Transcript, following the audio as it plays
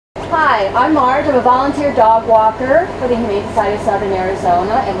Hi, I'm Marge. I'm a volunteer dog walker for the Humane Society of Southern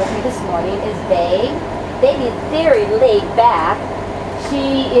Arizona, and with me this morning is Babe. Baby is very laid back.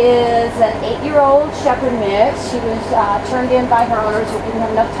 She is an 8-year-old shepherd mix. She was turned in by her owners who didn't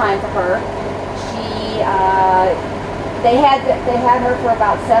have enough time for her. They had her for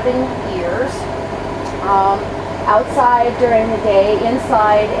about 7 years. Outside during the day,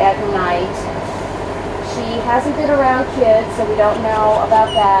 inside at night. She hasn't been around kids, so we don't know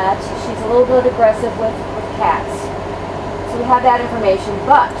about that. She's a little bit aggressive with cats. So we have that information,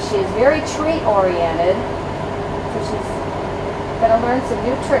 but she is very treat-oriented. So she's going to learn some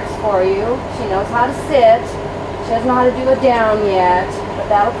new tricks for you. She knows how to sit. She doesn't know how to do a down yet, but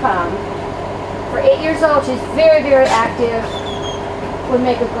that'll come. For 8 years old, she's very, very active. Would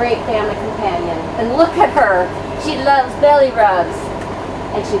make a great family companion. And look at her. She loves belly rubs.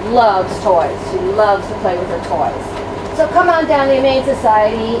 And she loves toys. She loves to play with her toys. So come on down to the Humane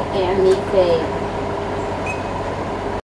Society and meet Babe.